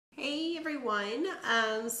everyone.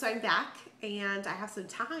 So I'm back and I have some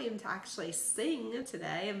time to actually sing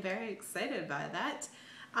today. I'm very excited by that.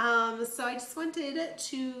 So I just wanted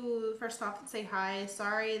to first off say hi.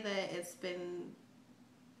 Sorry that it's been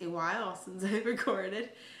a while since I recorded.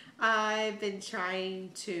 I've been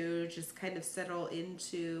trying to just kind of settle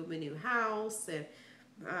into my new house and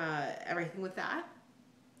everything with that.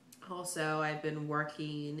 Also, I've been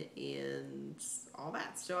working and all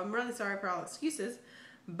that. So I'm really sorry for all the excuses,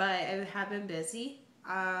 but I have been busy.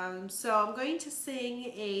 So I'm going to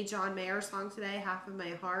sing a John Mayer song today, Half of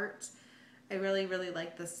My Heart. I really, really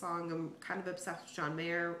like this song. I'm kind of obsessed with John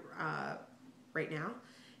Mayer right now.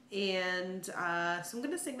 And so I'm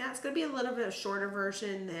going to sing that. It's going to be a little bit of a shorter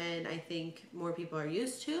version than I think more people are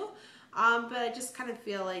used to. But I just kind of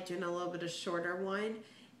feel like doing a little bit of shorter one.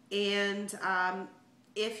 And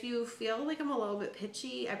if you feel like I'm a little bit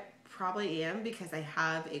pitchy, I probably am because I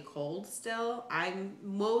have a cold still. I'm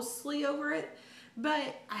mostly over it,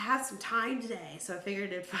 but I had some time today, so I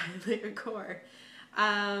figured I'd finally record.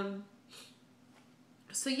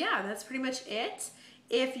 So yeah, that's pretty much it.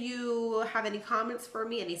 If you have any comments for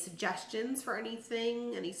me, any suggestions for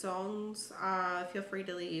anything, any songs, feel free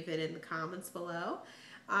to leave it in the comments below.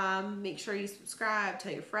 Make sure you subscribe,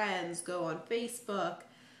 tell your friends, go on Facebook,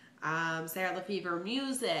 Sarah Lefevre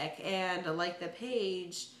Music, and like the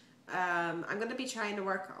page. I'm going to be trying to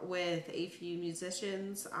work with a few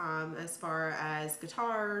musicians as far as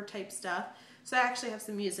guitar type stuff. So I actually have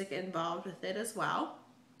some music involved with it as well.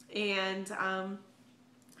 And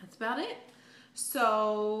that's about it.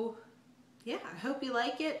 So yeah, I hope you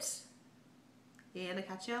like it. And I'll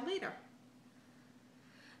catch y'all later.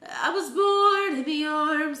 I was born in the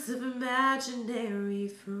arms of imaginary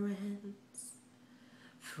friends.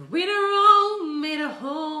 We made a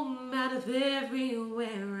home out of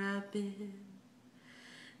everywhere I've been.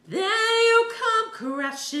 Then you come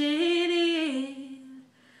crashing in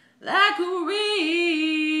like a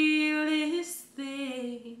realist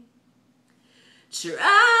thing. Trying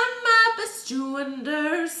my best to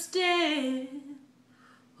understand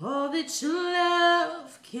all that your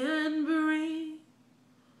love can bring.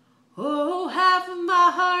 Oh, half of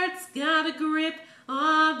my heart's got a grip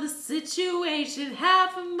on the situation.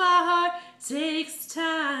 Half of my heart takes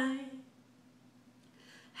time.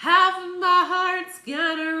 Half of my heart's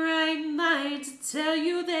got a right mind to tell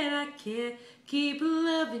you that I can't keep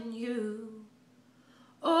loving you.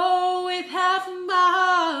 Oh, with half of my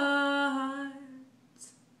heart.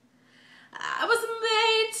 I was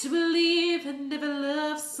made to believe I'd never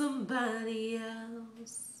love somebody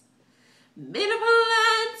else. Made up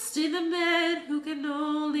plans to the man who can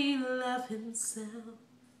only love himself.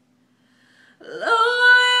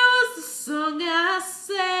 Lonely was the song I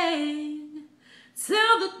sang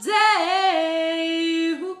till the day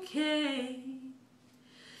you came,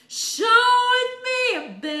 showing me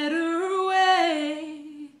a better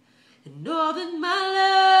way and all that my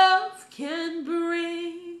love can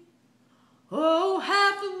bring. Oh,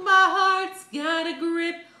 half of my heart's got a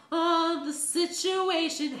grip on the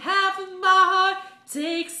situation. Half of my heart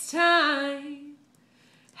takes time.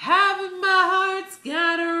 Half of my heart's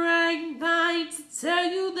got a right mind to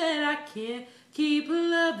tell you that I can't keep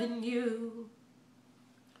loving you.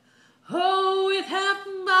 Oh, with half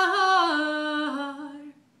of my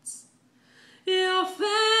heart. Your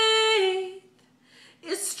faith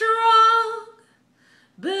is strong,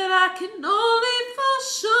 but I can only fall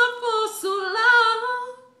short for so long.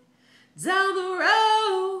 Down the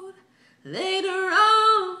road, later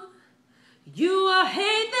on, you are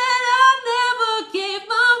hate that I never gave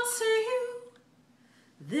more to you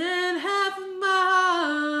than half of my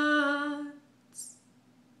heart.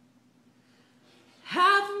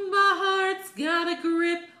 Half of my heart's got a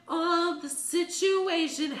grip on the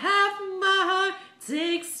situation. Half of my heart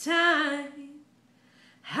takes time.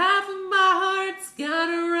 Half of my heart's got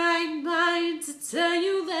a right mind to tell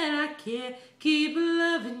you that I can't keep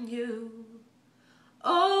loving you.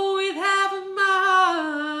 Oh, with half of my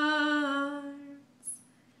heart,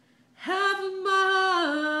 half of my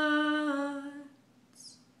heart.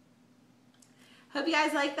 Hope you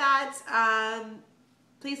guys like that.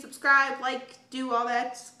 Please subscribe, like, do all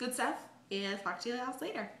that good stuff, and talk to you guys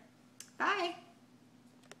later. Bye.